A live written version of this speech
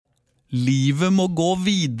Livet må gå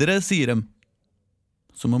videre, sier de.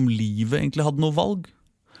 Som om livet egentlig hadde noe valg.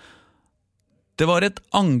 Det var et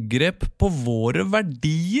angrep på våre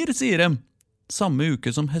verdier, sier de. Samme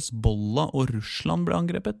uke som Hezbollah og Russland ble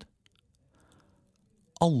angrepet.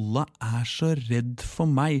 Alle så redd for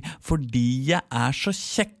meg, fordi jeg så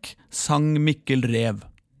kjekk, sang Mikkel Rev.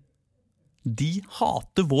 De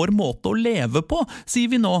hater vår måte å leve på,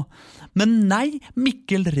 sier vi nå. Men nei,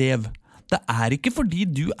 Mikkel Rev, det ikke fordi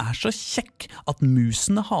du så kjekk at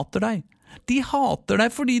musene hater deg. De hater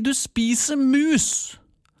deg fordi du spiser mus.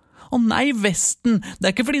 Og nei, Vesten,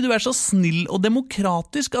 det ikke fordi du så snill og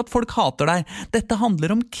demokratisk at folk hater deg. Dette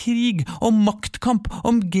handler om krig, om maktkamp,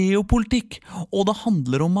 om geopolitikk. Og det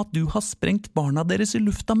handler om at du har sprengt barna deres i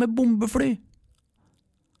lufta med bombefly.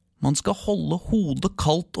 Man skal holde hodet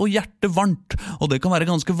kaldt og hjertet varmt, og det kan være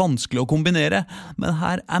ganske vanskelig å kombinere. Men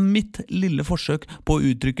her mitt lille forsøk på å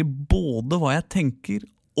uttrykke både hva jeg tenker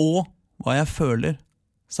og hva jeg føler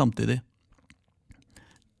samtidig.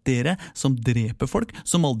 Dere som dreper folk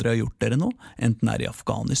som aldri har gjort dere noe, enten I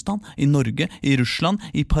Afghanistan, I Norge, I Russland,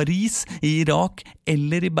 I Paris, I Irak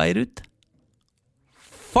eller I Beirut.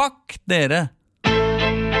 Fuck dere!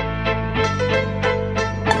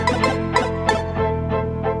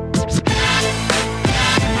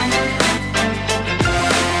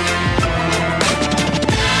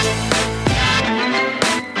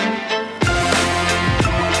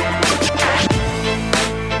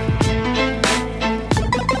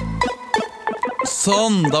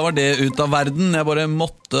 Sånn, da var det ut av verden. Jeg bare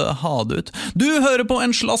måtte ha det ut. Du hører på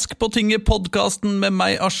En slask på tinget podcasten med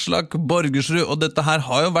meg, Aslak Borgersrud, og dette her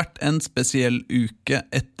har jo vært en spesiell uke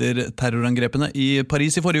etter terrorangrepene I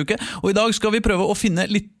Paris I forrige uke, og I dag skal vi prøve å finne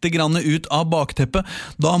litt grann ut av bakteppet.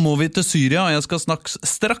 Da må vi til Syria, og jeg skal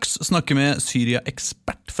straks snakke med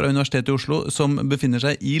Syria-ekspert fra Universitetet I Oslo, som befinner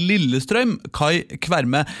seg I Lillestrøm, Kai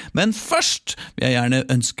Kverme. Men først vil jeg gjerne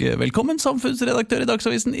ønske velkommen samfunnsredaktør I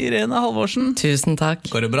Dagsavisen, Irene Halvorsen. Tusen takk.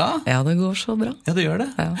 Går det bra? Ja, det går så bra. Ja, det gjør det.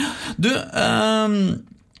 Ja. Du,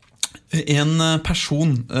 en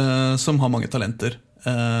person som har mange talenter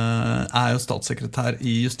jo statssekretær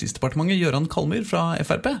I Justisdepartementet, Jøran Kalmyr fra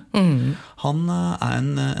FRP. Han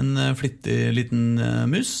en flittig liten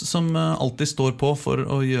mus som alltid står på for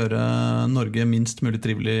å gjøre Norge minst mulig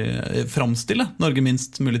trivelig, framstille Norge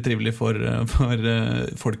minst mulig trivelig for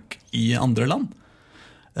folk I andre land.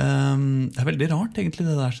 Det veldig rart egentlig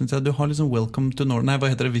det der, synes jeg. Du har liksom Welcome to Norway, nei, hva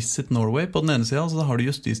heter det, Visit Norway på den ene siden, og så har du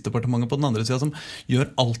Justisdepartementet på den andre siden som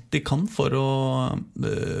gjør alt de kan for å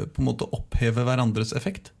på en måte oppheve hverandres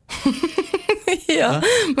effekt. Ja,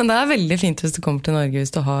 men det veldig fint hvis du kommer til Norge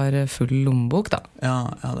hvis du har full lommebok da.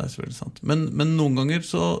 Ja, det selvfølgelig sant. Men noen ganger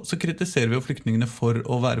så kritiserer vi jo flyktningene for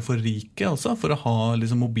å være for rike også, for å ha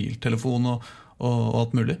liksom mobiltelefon og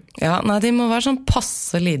alt mulig. Ja, nei, de må være sånn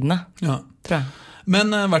passe lidende, tror jeg.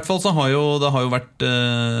 Men I hvert fall så har det har jo vært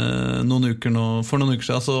noen uker nå, for noen uker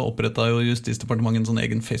siden så opprettet jo Justisdepartementet en sånn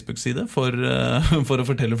egen Facebook-side for å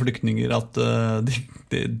fortelle flyktninger at de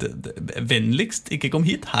vennligst ikke kom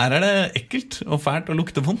hit. Her det ekkelt og fælt og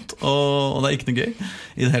lukter vondt, og det ikke noe gøy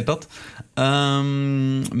I det hele tatt.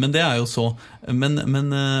 Men det jo så.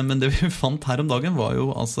 Men det vi fant her om dagen var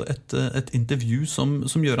jo altså et intervju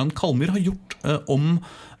som Jøran Kalmyr har gjort om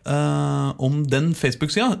den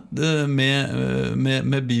Facebook-sida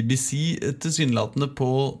med BBC tilsynelatende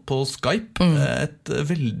på Skype. Et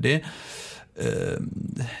veldig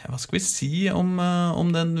hva skal vi si om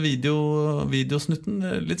den videosnutten,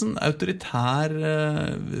 litt sånn autoritær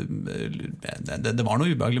det var noe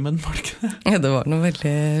ubehagelig med den, var det ikke det? Ja, det var noe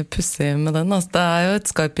veldig pussig med den, altså. Det jo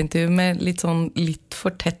et Skype-intervju med litt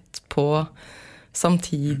for tett på,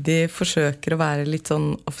 samtidig forsøker å være litt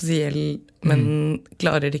sånn offisiell, men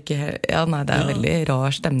klarer ikke ja, nei, det veldig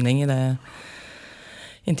rar stemning I det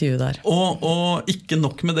intervjuet der. Og ikke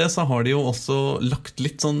nok med det, så har de jo også lagt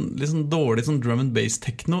litt sånn dårlig sånn drum and bass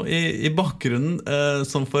techno I bakgrunnen,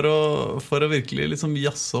 sånn for å virkelig liksom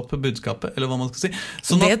jasse opp budskapet, eller hva man skal si.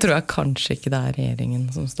 Sånn det tror jeg kanskje ikke det regjeringen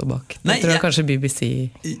som står bak. Det tror jeg kanskje BBC.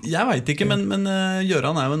 Jeg vet ikke, men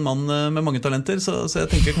Jøran jo en mann med mange talenter, så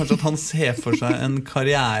jeg tenker kanskje at han ser for seg en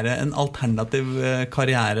karriere, en alternativ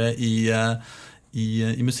karriere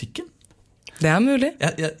I musikken. Det mulig.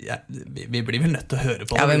 Vi blir vel nødt til å høre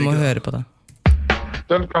på det. Ja, vi må høre på det.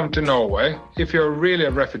 Don't come to Norway. If you're really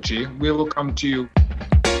a refugee, we will come to you.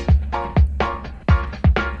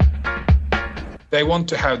 They want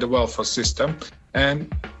to have the welfare system,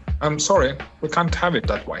 and I'm sorry, we can't have it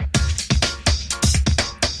that way.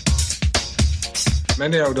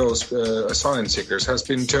 Many of those asylum seekers has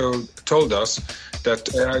been told us that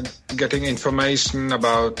getting information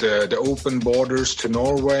about the open borders to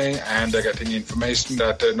Norway, and they're getting information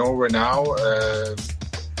that Norway now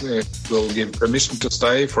will give permission to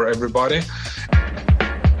stay for everybody.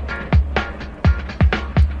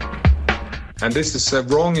 And this is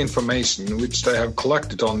wrong information which they have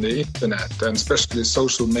collected on the internet and especially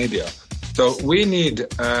social media. So we need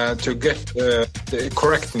to get the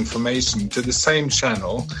correct information to the same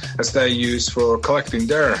channel as they use for collecting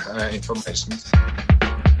their information.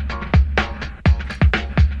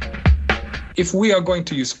 If we are going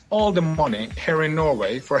to use all the money here in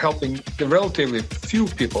Norway for helping the relatively few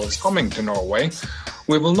people coming to Norway,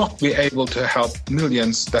 we will not be able to help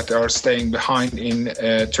millions that are staying behind in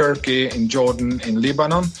Turkey, in Jordan, in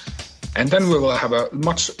Lebanon. And then we will have a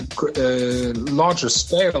much larger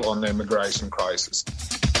scale on the immigration crisis.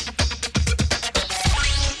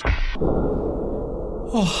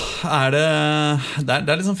 Det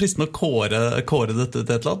er liksom fristende å kåre dette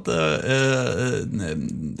til et eller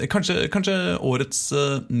annet. Kanskje årets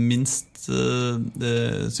minst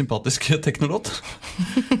sympatiske teknolåt.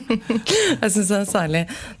 Jeg synes det særlig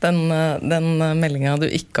den meldingen du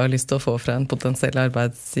ikke har lyst til å få fra en potensiell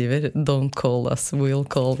arbeidsgiver. Don't call us, we'll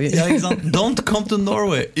call you. Ja, ikke sant? Don't come to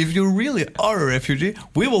Norway. If you really are a refugee,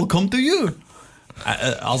 we will come to you.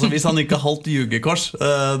 Altså hvis han ikke holdt jugekors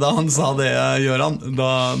da han sa det, Göran,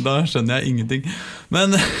 da skjønner jeg ingenting.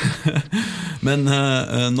 Men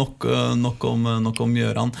nok om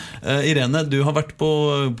Göran. Irene, du har vært på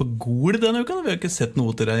Gol denne uka. Vi har ikke sett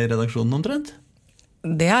noe til deg I redaksjonen omtrent.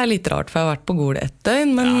 Det litt rart, for jeg har vært på Gol ett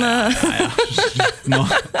døgn, men Nå.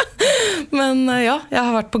 Men ja, jeg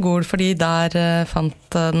har vært på Gol fordi der fant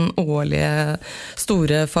den årlige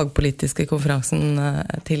store fagpolitiske konferansen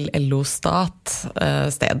til LO Stat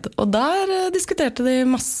sted. Og der diskuterte de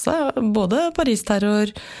masse, både Paris-terror,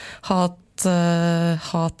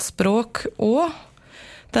 hatspråk og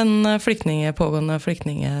den pågående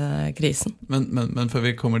flyktningekrisen. Men før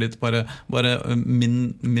vi kommer dit, bare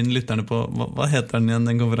min lytterne på, hva heter den igjen,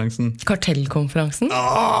 den konferansen? Kartellkonferansen.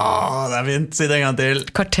 Det fint, si det en gang til.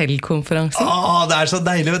 Kartellkonferansen. Det så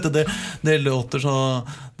deilig, vet du. Det låter så,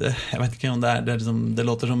 jeg vet ikke om det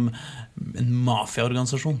låter som en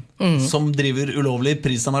mafiaorganisasjon som driver ulovlig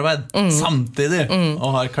prissamarbeid samtidig og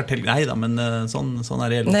har kartell. Nei da, men sånn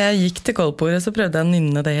det gjelder. Når jeg gikk til koldbordet så prøvde jeg å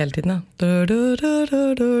nynne det hele tiden.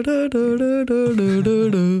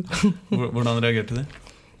 Hvordan reagerte de?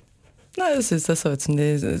 Nei, jeg synes det så ut som de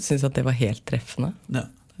synes at det var helt treffende. Ja.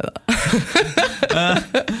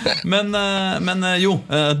 men jo,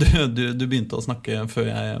 du begynte å snakke før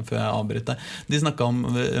jeg avbryt deg. De snakket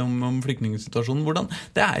om flyktningsituasjonen. Hvordan?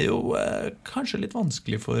 Det jo kanskje litt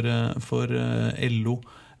vanskelig for LO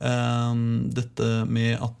dette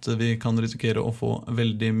med at vi kan risikere å få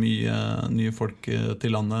veldig mye nye folk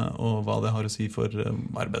til landet, og hva det har å si for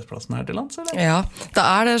arbeidsplassen her til lands, eller? Ja,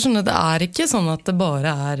 det ikke sånn at det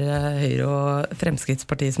bare Høyre og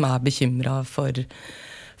Fremskrittspartiet som bekymret for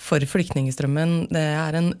flyktningstrømmen. Det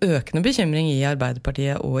en økende bekymring I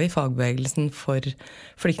Arbeiderpartiet og I fagbevegelsen for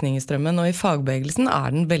flyktningstrømmen, og I fagbevegelsen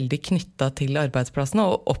den veldig knyttet til arbeidsplassene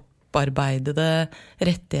og opparbeidede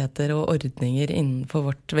rettigheter og ordninger innenfor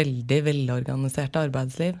vårt veldig velorganiserte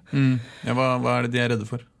arbeidsliv. Ja, hva det de redde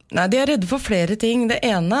for? Nei, de redde for flere ting. Det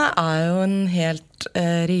ene jo en helt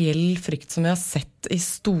reell frykt som vi har sett I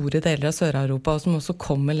store deler av Sør-Europa, og som også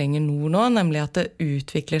kommer lenger nord nå, nemlig at det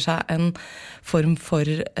utvikler seg en form for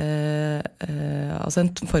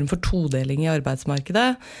todeling I arbeidsmarkedet,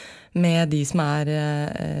 med de som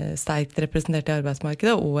sterkt representert I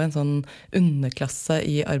arbeidsmarkedet, og en sånn underklasse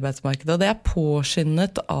I arbeidsmarkedet. Og det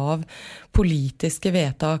påskyndet av politiske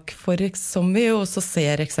vedtak, som vi jo også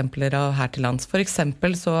ser eksempler av her til lands. For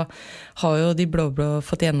eksempel så har jo de blå-blå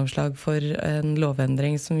fått gjennomslag for en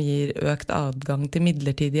lovendring som gir økt adgang til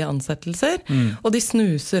midlertidige ansettelser, og de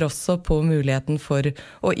snuser også på muligheten for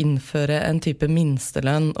å innføre en type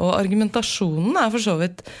minstelønn. Og argumentasjonen for så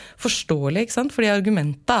vidt forståelig, ikke sant? Fordi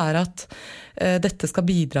argumentet at dette skal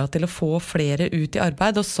bidra til å få flere ut I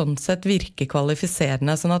arbeid, og sånn sett virke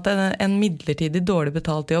kvalifiserende, sånn at en midlertidig dårlig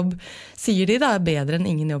betalt jobb, sier de, det bedre enn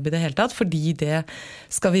ingen jobb I det hele tatt, fordi det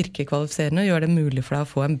skal virke kvalifiserende og gjøre det mulig for deg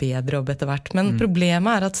å få en bedre jobb etter hvert. Men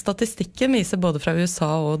problemet at statistikken viser, både fra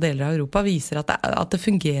USA og deler av Europa, viser at det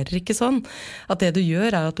fungerer ikke sånn. At det du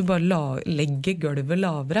gjør at du bare legger gulvet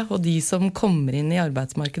lavere, og de som kommer inn I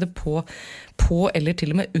arbeidsmarkedet på eller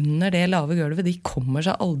til og med under det lave gulvet, de kommer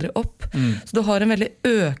seg aldri opp. Så du har en veldig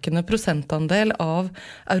økende prosentandel av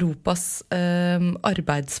Europas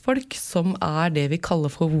arbeidsfolk som det vi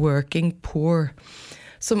kaller for working poor,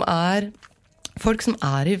 som folk som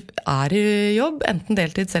er i jobb, enten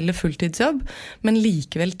deltids- eller fulltidsjobb, men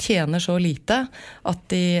likevel tjener så lite at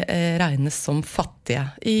de regnes som fattige.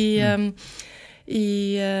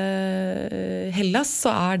 I Hellas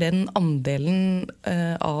så den andelen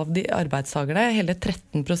av de arbeidstagerne hele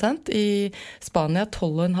 13%, i Spania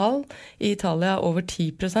 12,5%, i Italia over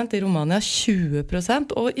 10%, i Romania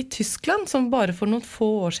 20%, og i Tyskland, som bare for noen få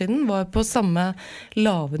år siden var på samme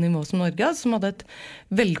lave nivå som Norge, som hadde et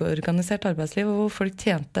velorganisert arbeidsliv og hvor folk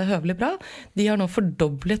tjente høvelig bra, de har nå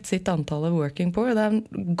fordoblet sitt antall av working poor. Det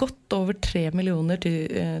godt over 3 millioner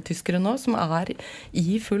tyskere nå som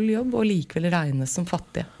i full jobb og likevel regnes som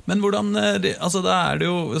fattige. Men hvordan, altså da det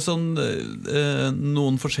jo sånn,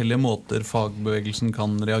 noen forskjellige måter fagbevegelsen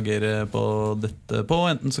kan reagere på dette på.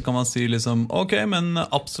 Enten så kan man si liksom, ok, men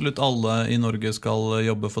absolutt alle i Norge skal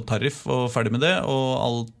jobbe for tariff og ferdig med det, og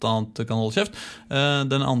alt annet kan holde kjeft.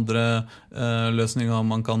 Den andre løsningen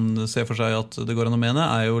man kan se for seg at det går an å mene,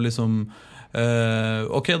 jo liksom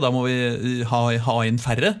ok, da må vi ha inn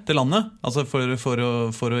færre til landet, altså for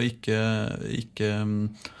å ikke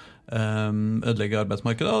ødelegge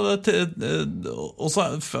arbeidsmarkedet. Og så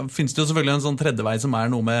finnes det jo selvfølgelig en sånn tredje vei som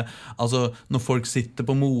noe med, altså når folk sitter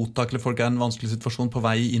på mottak eller folk i en vanskelig situasjon på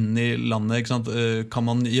vei inn i landet, ikke sant? Kan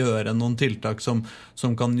man gjøre noen tiltak som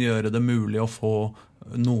kan gjøre det mulig å få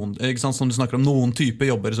noen, ikke sant, som du snakker om, noen type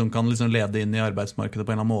jobber som kan liksom lede inn i arbeidsmarkedet på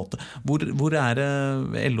en eller annen måte. Hvor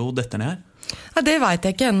det LO detter ned her? Ja, det vet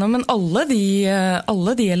jeg ikke ennå, men alle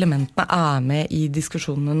de elementene med i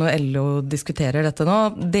diskusjonene når LO diskuterer dette nå,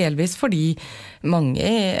 delvis fordi mange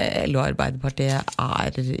i LO og Arbeiderpartiet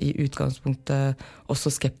i utgangspunktet også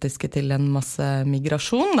skeptiske til en masse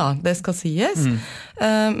migrasjon, da, det skal sies.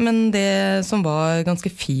 Men det som var ganske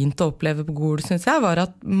fint å oppleve på Gol, synes jeg, var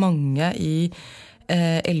at mange i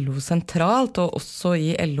LO sentralt og også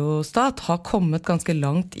i LO stat har kommet ganske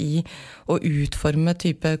langt i å utforme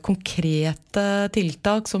type konkrete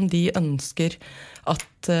tiltak som de ønsker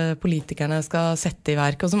at politikerne skal sette i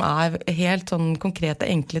verk, og som helt sånn konkrete,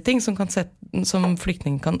 enkle ting som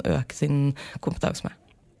flyktninger kan øke sin kompetanse med.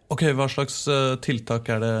 Ok, hva slags tiltak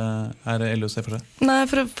det LO ser for seg? Nei,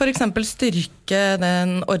 for eksempel styrke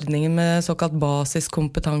den ordningen med såkalt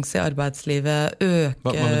basiskompetanse i arbeidslivet, øke...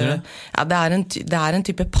 Hva betyr det? Ja, det en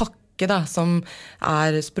type pakke da, som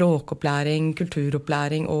språkopplæring,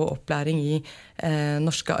 kulturopplæring og opplæring i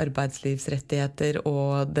norske arbeidslivsrettigheter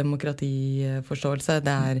og demokratiforståelse.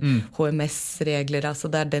 Det HMS-regler, altså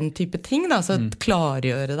det den type ting da, så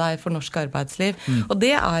klargjøre deg for norsk arbeidsliv. Og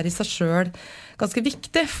det i seg selv ganske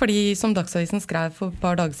viktig, fordi som Dagsavisen skrev for et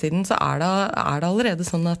par dager siden, så det allerede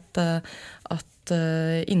sånn at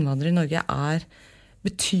innvandrere i Norge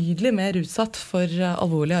betydelig mer utsatt for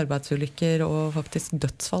alvorlige arbeidsulykker og faktisk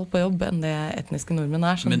dødsfall på jobb enn det etniske nordmenn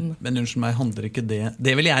Men unnskyld meg, handler ikke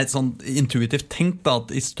det vil jeg sånn intuitivt tenkt da, at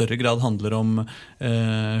i større grad handler om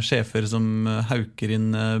sjefer som hauker inn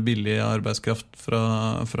billig arbeidskraft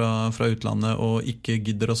fra utlandet og ikke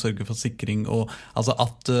gidder å sørge for sikring, og altså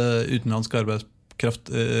at utenlandsk arbeidskraft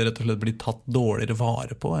rett og slett blir tatt dårligere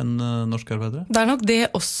vare på enn norske arbeidere? Det nok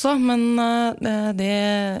det også, men det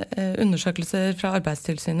undersøkelser fra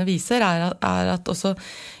Arbeidstilsynet viser at også,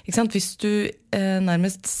 ikke sant, hvis du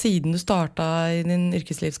nærmest siden du startet i din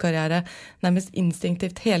yrkeslivskarriere nærmest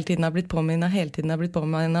instinktivt hele tiden har blitt påminnet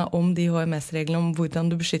om de HMS-reglene, om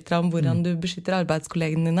hvordan du beskytter deg, om hvordan du beskytter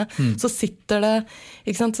arbeidskollegene dine, så sitter det,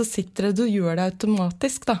 ikke sant, du gjør det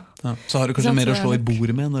automatisk da. Ja, så har du kanskje mer å slå i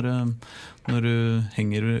bordet med når du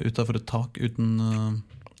henger utenfor et tak uten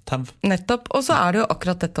tau. Nettopp, og så det jo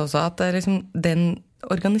akkurat dette også, at liksom, den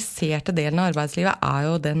organiserte delen av arbeidslivet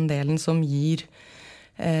jo den delen som gir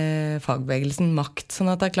fagbevegelsen makt.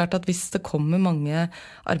 Sånn at det klart at hvis det kommer mange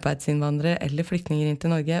arbeidsinnvandrere eller flyktninger inn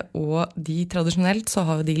til Norge, og de tradisjonelt så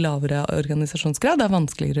har jo de lavere organisasjonsgrad, det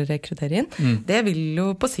vanskeligere å rekruttere inn. Det vil jo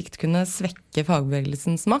på sikt kunne svekke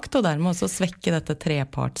fagbevegelsens makt, og dermed også svekke dette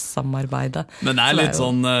trepartssamarbeidet. Men det litt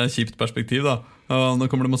sånn kjipt perspektiv da. Nå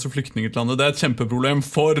kommer det masse flyktninger til landet. Det et kjempeproblem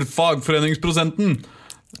for fagforeningsprosenten!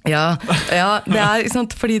 Ja, det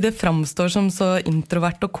sant, fordi det framstår som så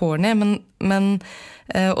introvert og corny, men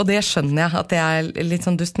og det skjønner jeg at det litt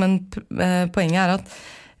sånn dust, men poenget at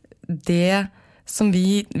det som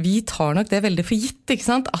vi tar nok det veldig for gitt, ikke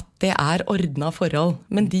sant? At det ordnet forhold.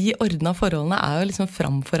 Men de ordnede forholdene jo liksom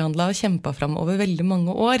framforhandlet og kjempet fram over veldig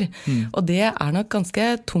mange år. Og det nok ganske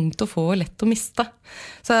tungt å få og lett å miste.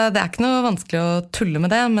 Så det ikke noe vanskelig å tulle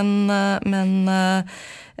med det, men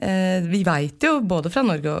vi vet jo både fra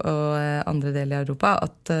Norge og andre deler i Europa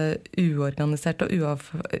at uorganiserte og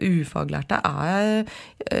ufaglærte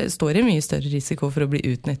står i mye større risiko for å bli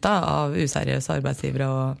utnyttet av useriøse arbeidsgivere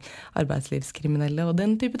og arbeidslivskriminelle og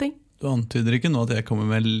den type ting. Du antyder ikke nå at jeg kommer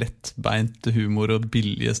med lettbeint humor og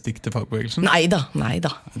billige stikk til fagbevegelsen? Neida.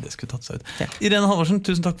 Det skulle tatt seg ut. Ja. Irene Halvorsen,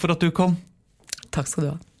 tusen takk for at du kom. Takk skal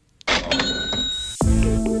du ha.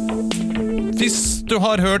 Hvis du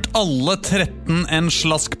har hørt alle 13 En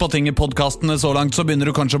slask på tinget-podcastene så langt, så begynner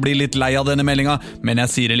du kanskje å bli litt lei av denne meldingen, men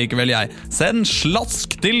jeg sier det likevel, jeg. Send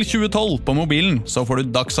slask til 2012 på mobilen, så får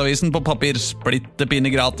du Dagsavisen på papir,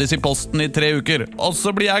 splittepinne gratis i posten i 3 uker, og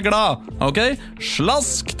så blir jeg glad, ok?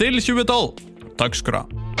 Slask til 2012! Takk skal du ha.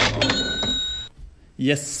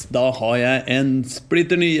 Yes, da har jeg en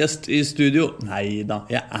splitter ny gjest i studio. Neida,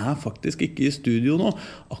 jeg er faktisk ikke i studio nå.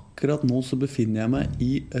 Akkurat nå så befinner jeg meg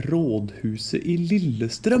i Rådhuset i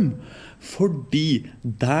Lillestrøm. Fordi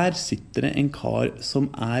der sitter det en kar som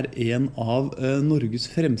er en av Norges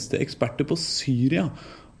fremste eksperter på Syria.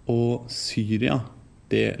 Og Syria,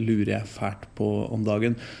 det lurer jeg fælt på om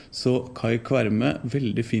dagen. Så Kai Kvarme,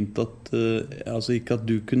 veldig fint at, altså ikke at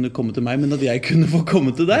du kunne komme til meg, men at jeg kunne få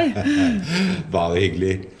komme til deg. Bare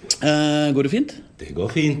hyggelig. Går det fint? Det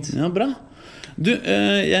går fint. Ja, bra. Du,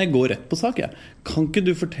 jeg går rett på sak, jeg. Kan ikke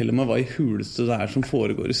du fortelle meg hva i huleste det er som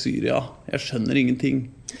foregår i Syria? Jeg skjønner ingenting.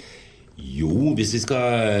 Jo, hvis vi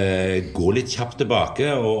skal gå litt kjapt tilbake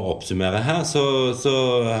og oppsummere her, så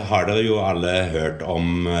har dere jo alle hørt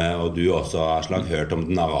om, og du også, Aslak, hørt om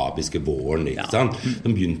den arabiske våren, ikke sant?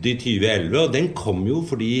 Som begynte i 2011, og den kom jo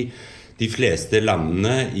fordi de fleste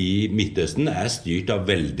landene i Midtøsten er styrt av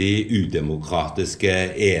veldig udemokratiske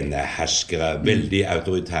eneherskere, veldig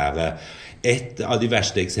autoritære. Et av de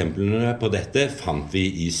verste eksemplene på dette fant vi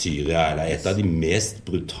i Syria, eller et av de mest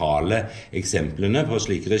brutale eksemplene på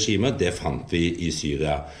slike regimer, det fant vi i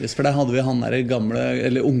Syria. Yes, for der hadde vi han der gamle,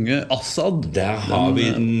 eller unge Assad. Der har vi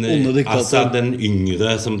Assad, den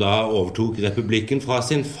yngre, som da overtok republikken fra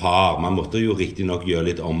sin far. Man måtte jo riktig nok gjøre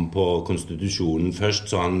litt om på konstitusjonen først,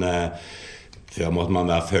 så han... Før måtte man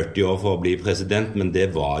være 40 år for å bli president, men det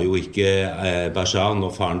var jo ikke Bashar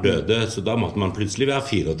når faren døde, så da måtte man plutselig være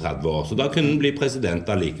 34 år. Så da kunne han bli president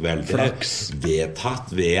allikevel. Det er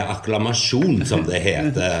vedtatt ved akklamasjon, som det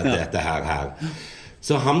heter, dette her.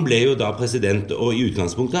 Så han ble jo da president, og i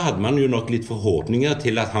utgangspunktet hadde man jo nok litt forhåpninger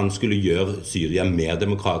til at han skulle gjøre Syria mer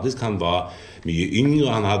demokratisk. Han var mye yngre,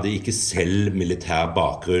 han hadde ikke selv militær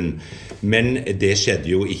bakgrunn. Men det skjedde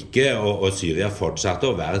jo ikke, og Syria fortsatte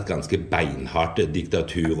å være et ganske beinhardt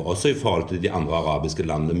diktatur, også i forhold til de andre arabiske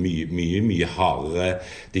landene, mye hardere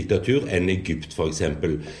diktatur enn Egypt for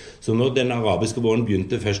eksempel. Så når den arabiske våren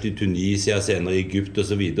begynte først i Tunisia, senere i Egypt og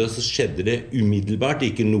så videre, så skjedde det umiddelbart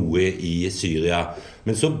ikke noe i Syria.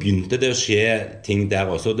 Men så begynte det å skje ting der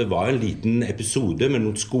også. Det var en liten episode med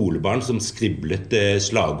noen skolebarn som skriblet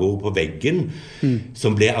slagord på veggen,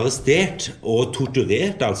 som ble arrestert og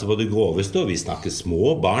torturert, altså på det groveste. Og vi snakker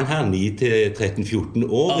små barn her, 9-13-14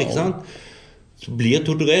 år, ikke sant? Så blir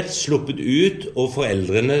torturert, sluppet ut, og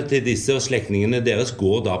foreldrene til disse og slektningene deres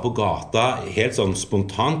går da på gata helt sånn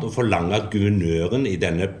spontant og forlanger at guvernøren i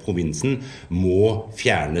denne provinsen må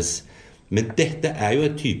fjernes. Men dette er jo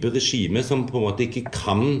et type regime som på en måte ikke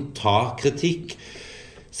kan ta kritikk.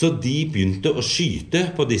 Så de begynte å skyte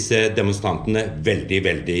på disse demonstrantene veldig,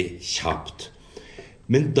 veldig kjapt.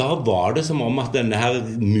 Men da var det som om at denne her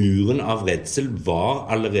muren av redsel var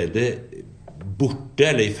allerede borte,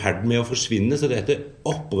 eller i ferd med å forsvinne, så dette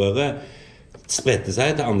opprøret spredte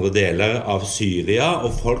seg til andre deler av Syria,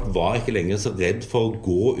 og folk var ikke lenger så redd for å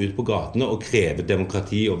gå ut på gatene og kreve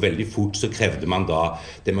demokrati, og veldig fort så krevde man da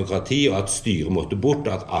demokrati, og at styret måtte bort,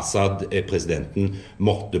 og at Assad, presidenten,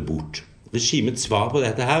 måtte bort. Regimets svar på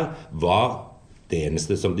dette her var det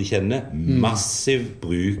eneste som de kjenner, massiv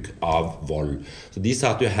bruk av vold. Så de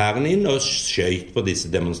satte jo hæren inn og skjøt på disse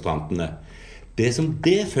demonstrantene. Det som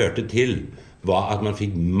det førte til, var at man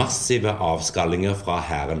fikk massive avskallinger fra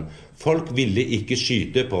hæren. Folk ville ikke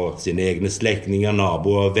skyte på sine egne slektninger,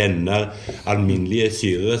 naboer, venner, alminnelige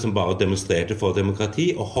syrere som bare demonstrerte for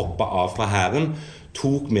demokrati, og hoppet av fra hæren,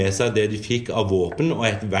 tok med seg det de fikk av våpen, og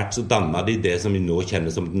etter hvert så dannet de det som vi nå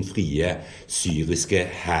kjenner som den frie syriske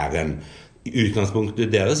hæren.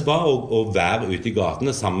 Utgangspunktet deres var å være ute i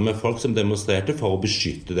gatene sammen med folk som demonstrerte for å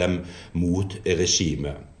beskytte dem mot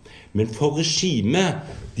regimet. Men for regimet,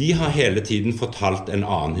 de har hele tiden fortalt en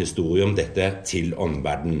annen historie om dette til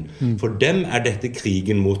omverdenen. For dem er dette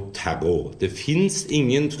krigen mot terror. Det finnes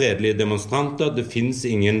ingen fredelige demonstranter, det finnes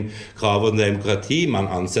ingen krav om demokrati. Man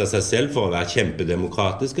anser seg selv for å være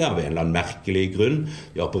kjempedemokratiske av en eller annen merkelig grunn.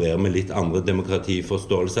 De opererer med litt andre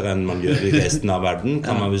demokratiforståelser enn man gjør i resten av verden,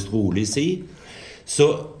 kan man visst rolig si. Så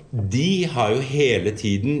de har jo hele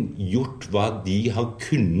tiden gjort hva de har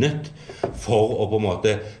kunnet for å på en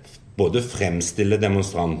måte både fremstille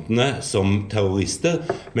demonstrantene som terrorister,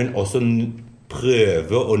 men også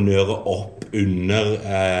prøve å nøre opp under,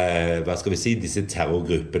 hva skal vi si, disse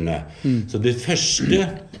terrorgruppene. Så det første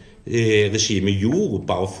regimet gjorde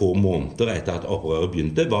bare få måneder etter at opprøret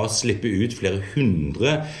begynte, var å slippe ut flere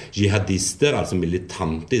 100 jihadister, altså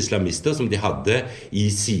militante islamister, som de hadde i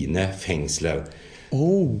sine fengsler.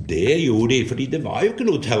 Det gjorde de, fordi det var jo ikke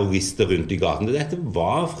noen terrorister rundt i gaten. Dette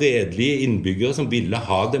var fredelige innbyggere som ville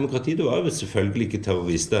ha demokrati. Det var jo selvfølgelig ikke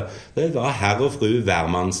terrorister. Det var herr og fru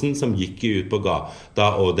Wermansen som gikk ut på gata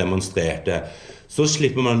og demonstrerte. Så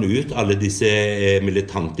slipper man ut alle disse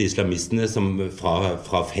militante islamistene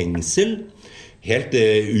fra fengsel, helt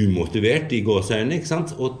umotivert i gåseøyne, ikke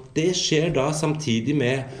sant? Og det skjer da samtidig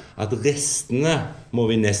med at restene, må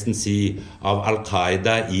vi nesten si, av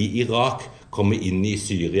Al-Qaida i Irak komme inn i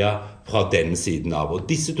Syria fra den siden av. Og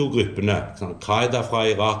disse to gruppene, Qaida fra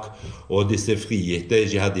Irak og disse frigitte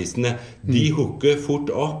jihadistene, de hooker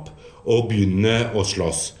fort opp og begynner å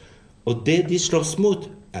slåss. Og det de slåss mot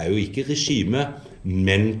jo ikke regimet,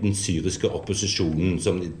 men den syriske opposisjonen,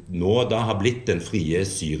 som nå da har blitt den frie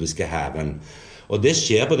syriske hæren. Og det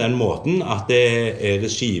skjer på den måten at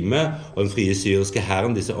regimet og den frie syriske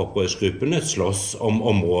hæren, disse opprørsgruppene, slåss om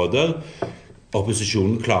områder.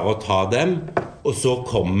 Opposisjonen klarer å ta dem, og så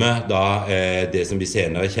kommer da det som vi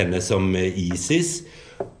senere kjenner som ISIS,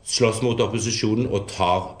 slåss mot opposisjonen og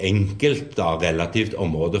tar enkelt da relativt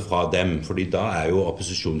område fra dem, fordi da jo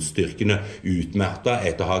opposisjonsstyrkene utmerket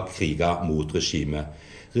etter å ha kriget mot regimet.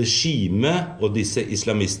 Regimet og disse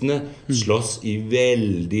islamistene slåss i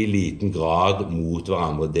veldig liten grad mot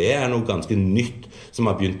hverandre. Det noe ganske nytt som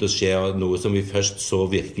har begynt å skje, noe som vi først så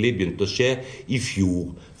virkelig begynte å skje i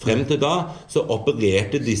fjor. Frem til da så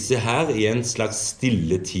opererte disse her i en slags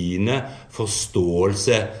stilletiende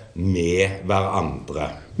forståelse med hverandre.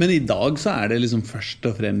 Men i dag så det liksom først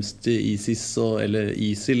og fremst ISIS eller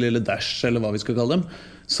ISIL eller Daesh eller hva vi skal kalle dem,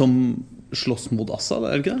 som slåss mot Assad,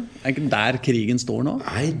 det ikke det? Ikke der krigen står nå?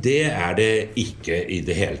 Nei, det det ikke i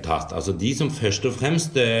det hele tatt. Altså, de som først og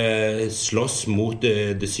fremst slåss mot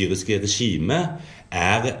det syriske regimet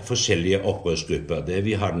forskjellige opprørsgrupper.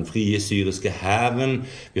 Vi har den frie syriske hæren,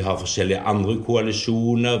 vi har forskjellige andre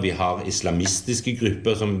koalisjoner, vi har islamistiske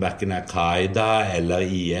grupper som hverken Qaida eller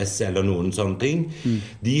IS eller noen sånne ting.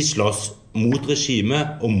 De slåss mot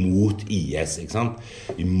regimet og mot IS, ikke sant?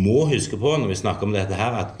 Vi må huske på når vi snakker om dette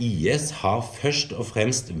her, at IS har først og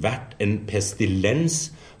fremst vært en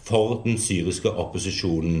pestilens for den syriske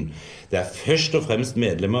opposisjonen. Det først og fremst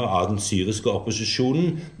medlemmer av den syriske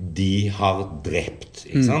opposisjonen de har drept,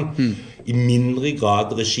 ikke sant? I mindre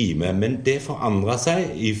grad regimet, men det forandret seg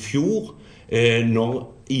i fjor når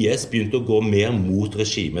IS begynte å gå mer mot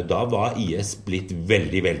regimet. Da var IS blitt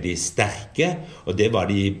veldig, veldig sterke, og det var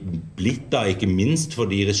de blitt da, ikke minst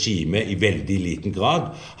fordi regimet i veldig liten grad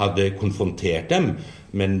hadde konfrontert dem,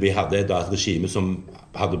 men vi hadde da et regime som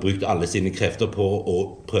hadde brukt alle sine krefter på å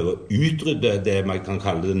prøve å utrydde det man kan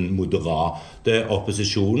kalle den moderate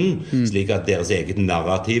opposisjonen, slik at deres eget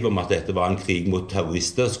narrativ om at dette var en krig mot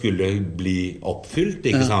terrorister skulle bli oppfylt,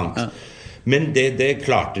 ikke sant? Men det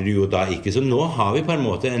klarte de jo da ikke. Så nå har vi på en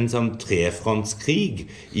måte en sånn trefrontskrig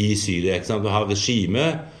i Syria, ikke sant? Du har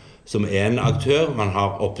regimet som en aktør, man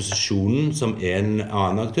har opposisjonen som en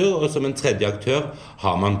annen aktør, og som en tredje aktør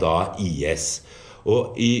har man da IS.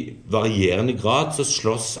 Og i varierende grad så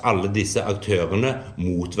slåss alle disse aktørene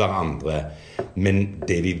mot hverandre. Men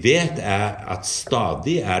det vi vet at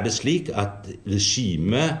stadig det slik at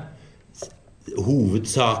regimet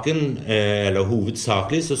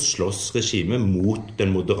hovedsakelig så slåss regimet mot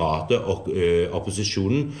den moderate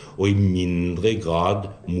opposisjonen og i mindre grad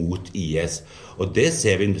mot IS. Og det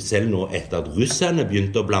ser vi selv nå etter at russerne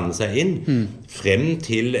begynte å blande seg inn. Frem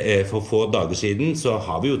til for få dager siden så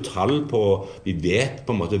har vi jo tall på, vi vet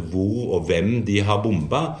på en måte hvor og hvem de har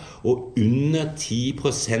bombet, og under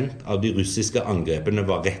 10% av de russiske angrepene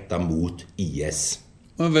var rettet mot IS.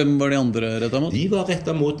 Og hvem var de andre rettet mot? De var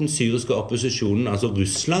rettet mot den syriske opposisjonen. Altså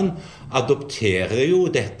Russland adopterer jo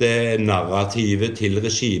dette narrativet til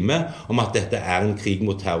regimet om at dette en krig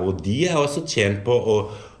mot terror. De også tjent på å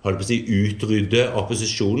utrydde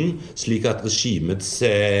opposisjonen, slik at regimets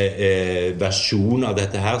versjon av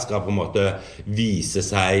dette her skal på en måte vise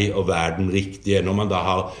seg å være den riktige, når man da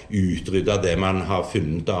har utryddet det man har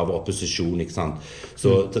funnet av opposisjon, ikke sant?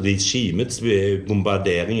 Så regimets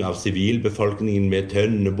bombardering av sivilbefolkningen med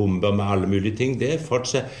tønnebomber, med alle mulige ting, det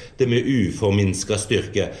fortsetter med uforminsket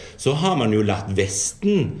styrke. Så har man jo latt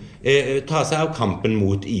Vesten ta seg av kampen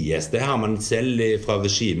mot IS. Det har man selv fra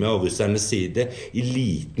regimet og russernes side i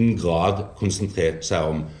liten grad konsentrert seg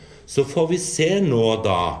om. Så får vi se nå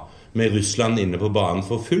da, med Russland inne på banen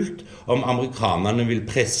for fullt, om amerikanerne vil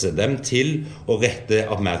presse dem til å rette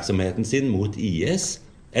oppmerksomheten sin mot IS,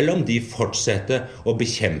 eller om de fortsetter å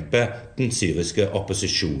bekjempe den syriske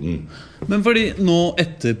opposisjonen. Men fordi nå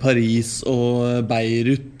etter Paris og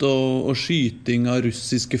Beirut og skyting av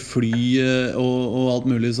russiske fly og alt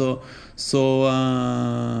mulig, så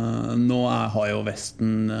nå har jo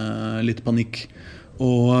Vesten litt panikk.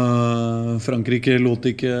 Og Frankrike lot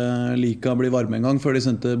ikke like bli varme en gang før de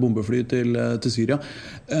sendte bombefly til Syria.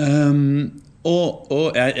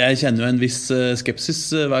 Og jeg kjenner jo en viss skepsis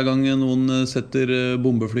hver gang noen setter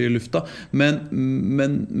bombefly i lufta,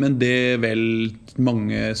 men det vel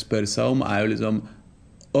mange spør seg om jo liksom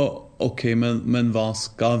ok, men hva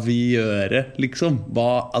skal vi gjøre, liksom?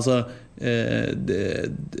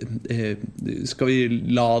 Skal vi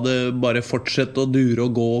la det bare fortsette å dure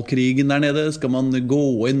og gå krigen der nede? Skal man gå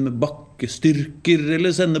inn med bakkestyrker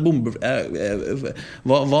eller sende bomber?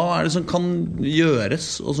 Hva det som kan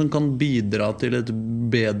gjøres og som kan bidra til et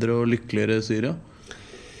bedre og lykkeligere Syria?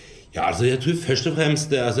 Ja, altså jeg tror først og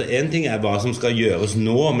fremst en ting hva som skal gjøres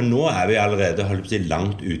nå, men nå vi allerede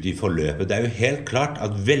langt ute i forløpet. Det jo helt klart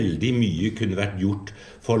at veldig mye kunne vært gjort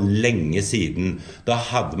for lenge siden. Da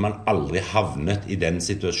hadde man aldri havnet i den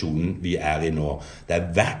situasjonen vi i nå.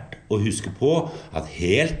 Det verdt å huske på at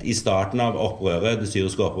helt i starten av opprøret, det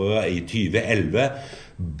syriske opprøret i 2011,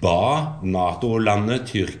 ba NATO-landet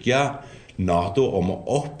Tyrkia NATO om å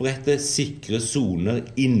opprette sikre zoner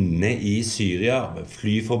inne i Syria,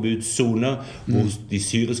 flyforbudszoner, hvor de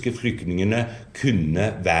syriske flyktningene kunne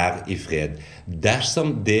være i fred.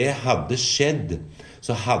 Dersom det hadde skjedd,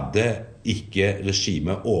 så hadde ikke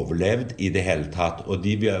regimet overlevd i det hele tatt, og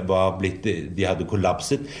de hadde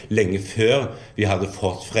kollapset lenge før vi hadde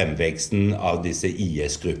fått fremveksten av disse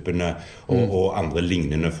IS-gruppene og andre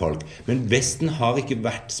lignende folk. Men Vesten har ikke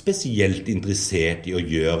vært spesielt interessert i å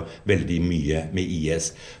gjøre veldig mye med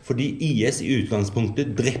IS, fordi IS i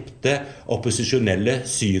utgangspunktet drepte opposisjonelle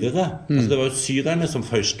syrere. Altså det var jo syrerne som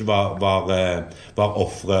først var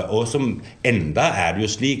offre, og som enda det jo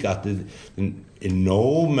slik at den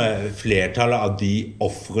enorme flertallet av de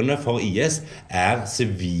offrene for IS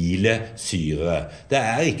sivile syrere. Det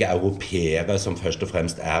ikke europeere som først og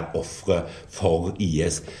fremst offre for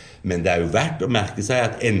IS. Men det jo verdt å merke seg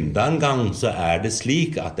at enda en gang så det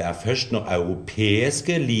slik at det først når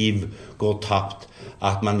europeiske liv går tapt,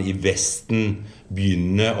 at man i Vesten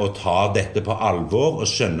begynner å ta dette på alvor og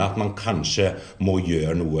skjønne at man kanskje må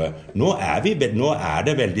gjøre noe. Nå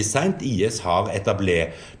det veldig sent. IS har etablert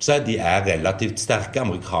seg, de relativt sterke.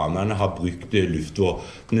 Amerikanerne har brukt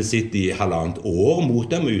luftvåpenet sitt i 1,5 år mot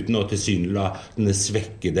dem, uten å tilsynelatende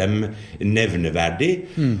svekke dem nevneverdig.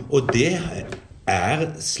 Og det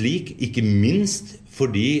slik, ikke minst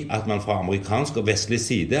fordi at man fra amerikansk og vestlig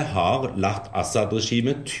side har latt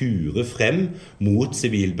Assad-regimet ture frem mot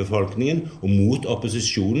sivilbefolkningen og mot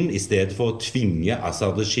opposisjonen i stedet for å tvinge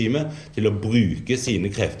Assad-regimet til å bruke sine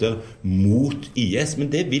krefter mot IS. Men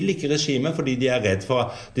det vil ikke regimet fordi de redd for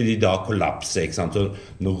at de da kollapser. Ikke sant? Så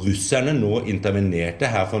når russerne nå intervenerte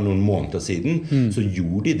her for noen måneder siden, så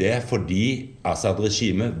gjorde de det fordi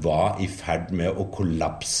Assad-regimet var i ferd med å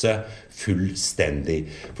kollapse fullstendig.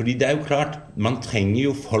 Fordi det jo klart, man trenger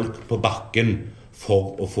jo folk på bakken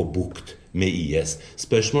for å få bukt med IS.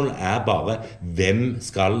 Spørsmålet bare, hvem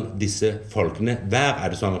skal disse folkene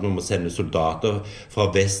være? Det sånn at man må sende soldater fra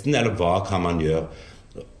Vesten, eller hva kan man gjøre?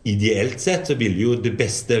 Ideelt sett så vil jo det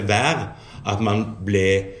beste være at man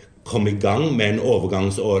kom i gang med en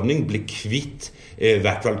overgangsordning, ble kvitt i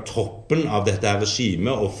hvert fall toppen av dette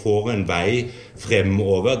regimet og får en vei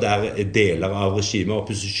fremover der deler av regimet og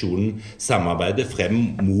opposisjonen samarbeider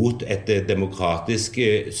frem mot et demokratisk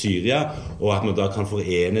Syria, og at man da kan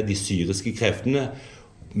forene de syriske kreftene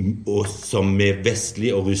og som med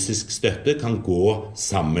vestlig og russisk støtte kan gå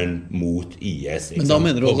sammen mot IS. Men da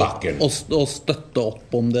mener du å støtte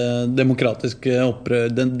opp om den demokratiske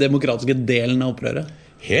delen av opprøret?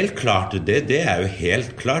 Helt klart, det jo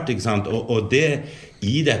helt klart, ikke sant? Og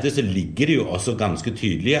i dette så ligger det jo også ganske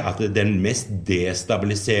tydelig at den mest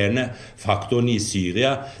destabiliserende faktoren i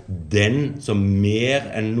Syria, den som mer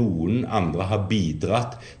enn noen andre har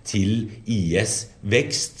bidratt til IS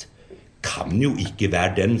vekst, kan jo ikke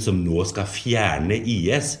være den som nå skal fjerne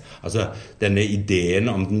IS. Altså, denne ideen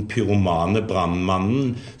om den pyromane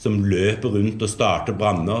brandmannen som løper rundt og starter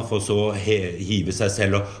branner for så å hive seg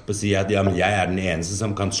selv opp og si at ja, men jeg den eneste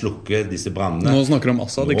som kan slukke disse brandene. Nå snakker du om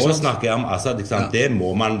Assad, ikke sant? Nå snakker jeg om Assad, ikke sant? Ja. Det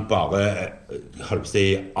må man bare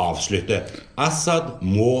avslutte. Assad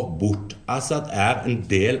må bort. Assad en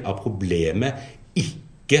del av problemet,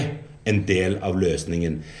 ikke en del av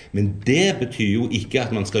løsningen. Men det betyr jo ikke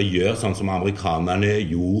at man skal gjøre sånn som amerikanerne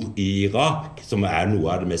gjorde i Irak, som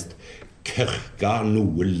noe av det mest kørka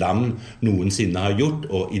noe land noensinne har gjort,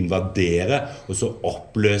 å invadere og så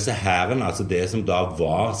oppløse hæren, altså det som da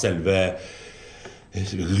var selve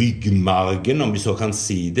ryggmargen, om vi så kan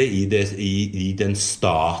si det, i den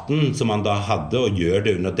staten som man da hadde, og gjør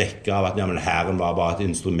det under dekke av at hæren var bare et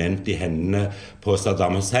instrument i hendene på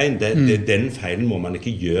Saddam Hussein. Den feilen må man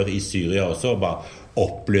ikke gjøre i Syria også, bare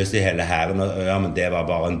oppløse hele hæren, men det var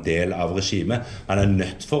bare en del av regimet. Man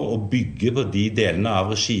nødt for å bygge på de delene av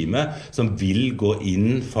regimet som vil gå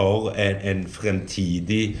inn for et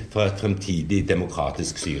fremtidig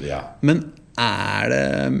demokratisk Syria. Men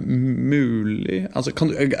det mulig? Altså,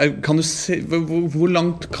 kan du se hvor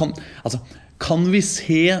langt kan vi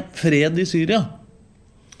se fred i Syria?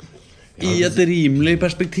 I et rimelig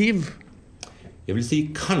perspektiv? Jeg vil si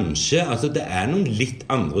kanskje, det noen litt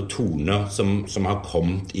andre toner som har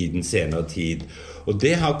kommet i den senere tid. Og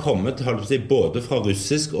det har kommet både fra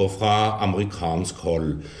russisk og fra amerikansk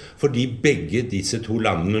hold. Fordi begge disse to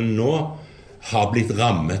landene nå har blitt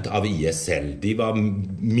rammet av IS selv. De var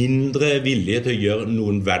mindre villige til å gjøre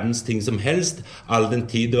noen verdens ting som helst, all den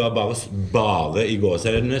tid det var bare i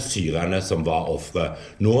gåsehudene syrerne som var offre.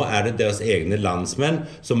 Nå det deres egne landsmenn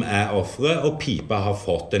som offre, og pipa har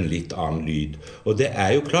fått en litt annen lyd. Og det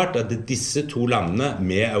jo klart at disse to landene,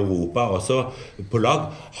 med Europa også på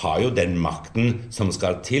lag, har jo den makten som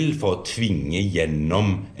skal til for å tvinge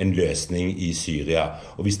gjennom en løsning i Syria.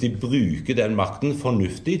 Og hvis de bruker den makten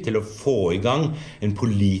fornuftig til å få i gang en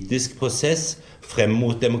politisk prosess frem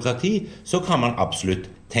mot demokrati, så kan man absolutt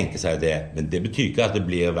tenke seg det. Men det betyr ikke at det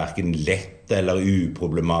blir hverken lett eller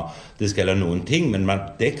uproblematisk eller noen ting, men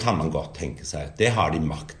det kan man godt tenke seg. Det har de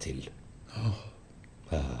makt til.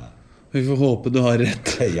 Vi får håpe du har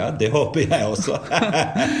rett. Ja, det håper jeg også.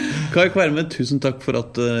 Kai Kverme, tusen takk for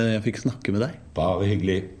at jeg fikk snakke med deg. Bare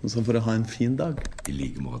hyggelig. Og så for å ha en fin dag. I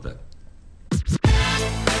like måte.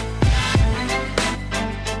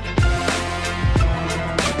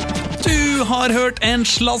 Du har hørt en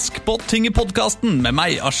slask på ting i podcasten med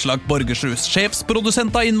meg, Aslak Borgersrud.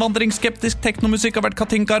 Sjefsprodusent av innvandringsskeptisk teknomusikk har vært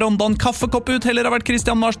Katinka Rondan. Kaffekopputheller har vært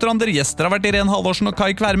Christian Marstrander. Gjester har vært Irene Halvorsen og Kai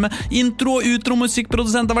Kverme. Intro- og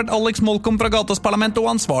utro-musikkprodusent har vært Alex Molkom fra Gatas Parlament, og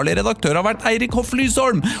ansvarlig redaktør har vært Eirik Hoff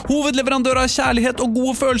Lysholm. Hovedleverandør av kjærlighet og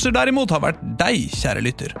gode følelser derimot har vært deg, kjære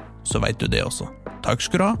lytter. Så vet du det også. Takk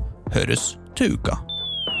skal du ha. Høres til uka.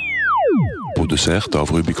 Produsert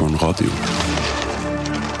av Rubicon Radio.